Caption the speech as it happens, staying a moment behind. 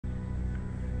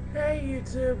Hey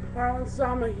YouTube, Harlan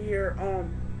Sama here.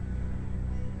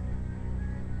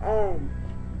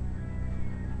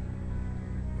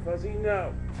 Fuzzy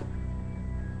no.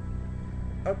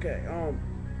 Okay,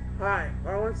 hi,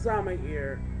 Harlan Sama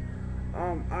here.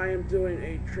 I am doing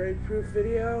a trade proof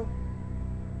video.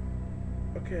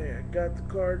 Okay, I got the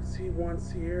cards he wants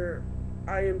here.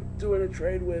 I am doing a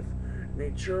trade with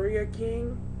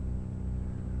NaturiaKing.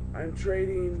 I'm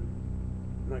trading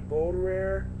my gold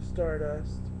rare,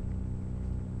 Stardust,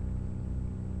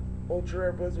 ultra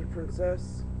rare Blizzard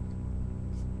Princess,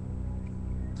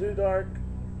 Dewdark,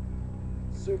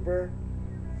 Super,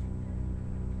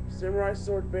 Samurai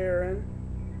Sword Baron,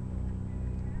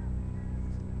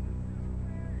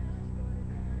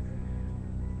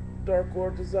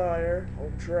 darklord Desire,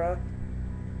 Ultra,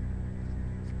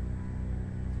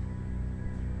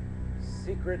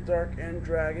 Secret Dark End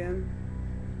Dragon,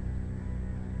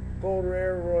 gold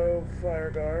rare Royal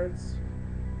Fire Guards,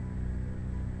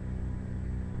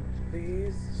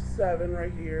 these 7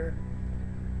 right here,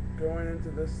 going into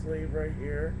this sleeve right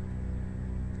here,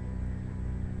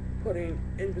 putting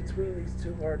in between these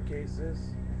 2 hard cases,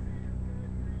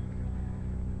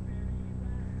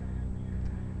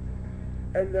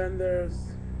 and then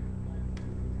there's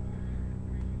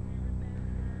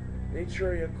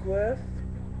Naturia Cliff,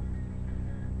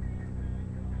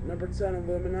 number 10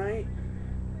 illuminite,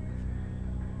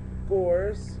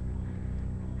 gorz,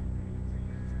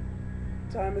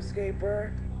 time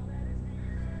scaper,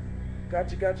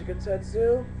 gachi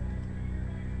gatetsu,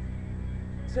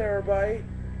 terrorbyte,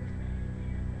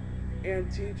 and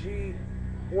TG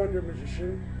Wonder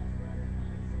Magician.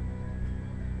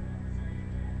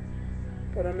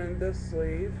 Put them in this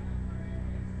sleeve.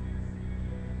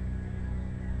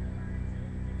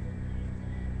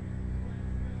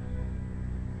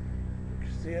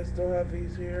 See, I still have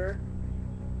these here.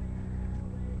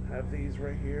 Have these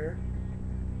right here.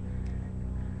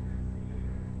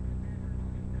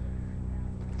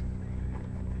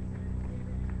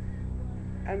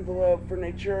 Envelope for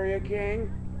NaturiaKing.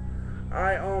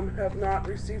 I have not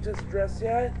received his address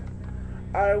yet.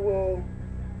 I will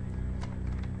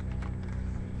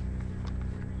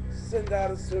send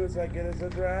out as soon as I get his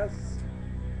address.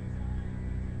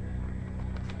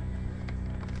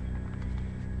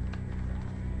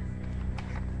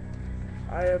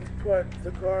 I have put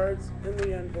the cards in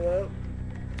the envelope.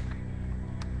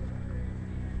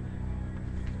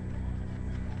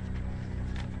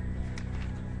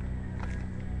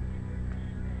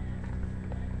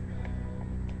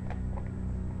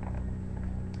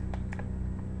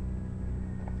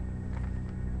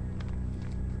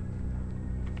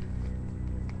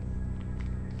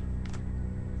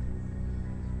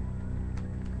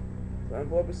 The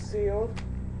envelope is sealed.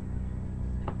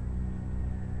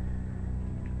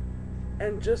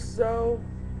 And just so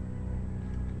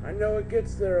I know it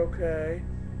gets there okay,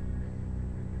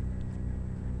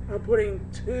 I'm putting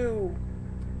 2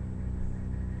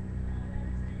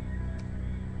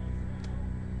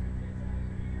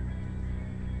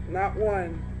 not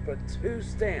 1, but 2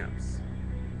 stamps.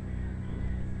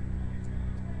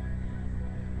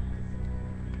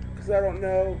 Because I don't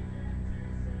know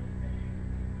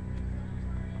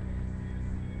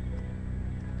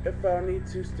if I'll need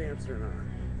 2 stamps or not.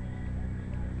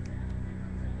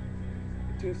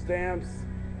 2 stamps,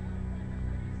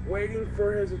 waiting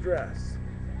for his address.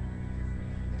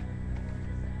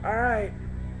 Alright,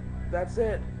 that's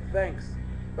it. Thanks.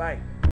 Bye.